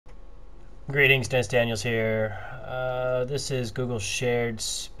Greetings, Dennis Daniels here. This is Google Shared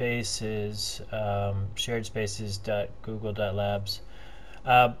Spaces, sharedspaces.google.labs.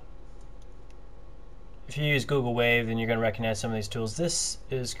 If you use Google Wave, then you're going to recognize some of these tools. This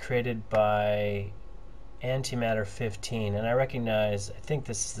is created by Antimatter 15, and I think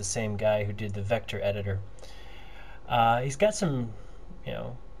this is the same guy who did the vector editor. He's got some,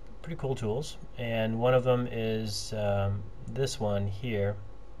 pretty cool tools, and one of them is this one here.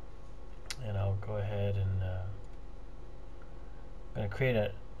 And I'll go ahead and I'm going to create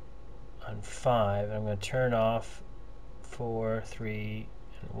it on 5, and I'm going to turn off 4, 3,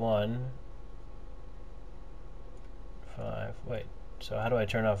 and 1. 5. Wait, so how do I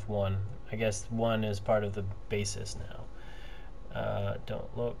turn off 1? I guess 1 is part of the basis now.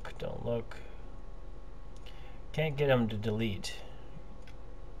 Don't look. Can't get them to delete.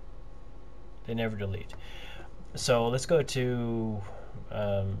 They never delete. So let's go to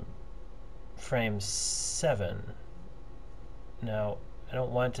frame 7. Now I don't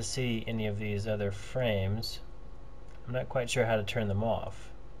want to see any of these other frames. I'm not quite sure how to turn them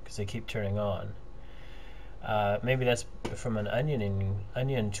off because they keep turning on. Maybe that's from an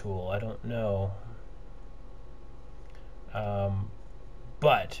onion tool, I don't know.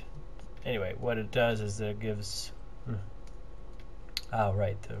 But anyway, what it does is it gives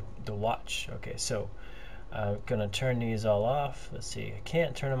right, the watch. Okay, so I'm gonna turn these all off. Let's see, I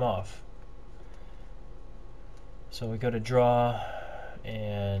can't turn them off. So we go to draw,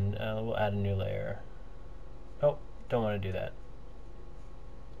 and we'll add a new layer. Oh, don't want to do that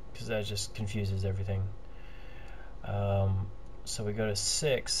because that just confuses everything. So we go to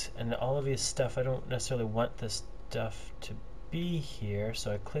 6, and all of these stuff, I don't necessarily want this stuff to be here,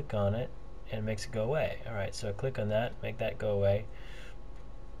 so I click on it and it makes it go away. Alright, so I click on that, make that go away,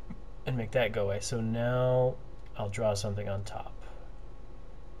 and make that go away. So now I'll draw something on top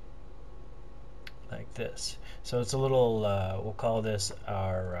like this. So it's a little, we'll call this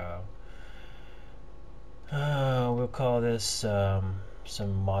our, we'll call this some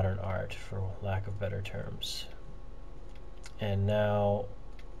modern art, for lack of better terms. And now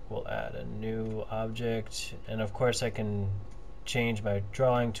we'll add a new object, and of course I can change my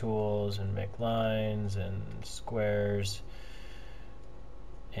drawing tools and make lines and squares,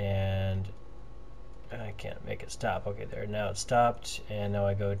 and I can't make it stop. Okay, there, now it's stopped, and now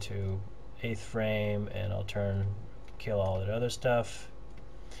I go to 8th frame, and I'll kill all that other stuff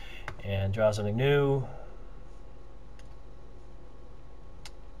and draw something new,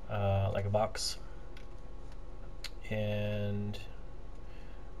 like a box, and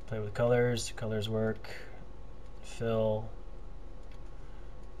play with colors. Colors work. Fills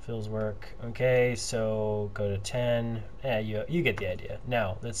work. Okay, so go to 10. Yeah, you get the idea.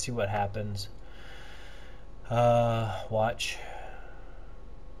 Now let's see what happens. Watch.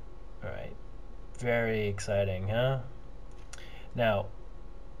 Alright, very exciting, huh? Now,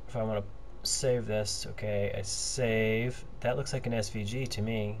 if I want to save this, okay, I save. That looks like an SVG to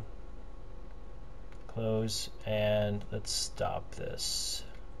me. Close, and let's stop this.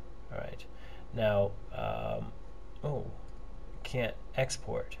 Alright, now, can't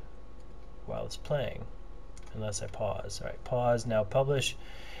export while it's playing unless I pause. Alright, pause, now publish.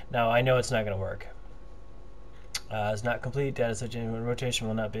 Now I know it's not going to work. It's not complete. Data such as rotation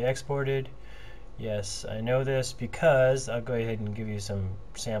will not be exported. Yes, I know this because I'll go ahead and give you some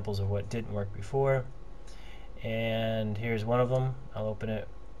samples of what didn't work before. And here's one of them. I'll open it.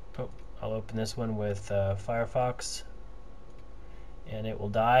 Oh, I'll open this one with Firefox, and it will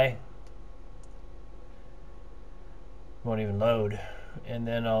die. Won't even load. And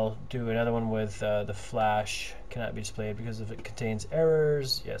then I'll do another one with the Flash. Cannot be displayed because if it contains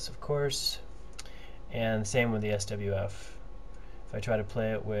errors. Yes, of course. And same with the SWF. If I try to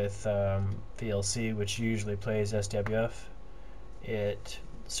play it with VLC, which usually plays SWF, it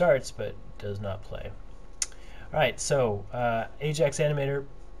starts but does not play. Alright, so Ajax animator,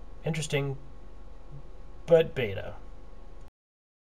 interesting, but beta.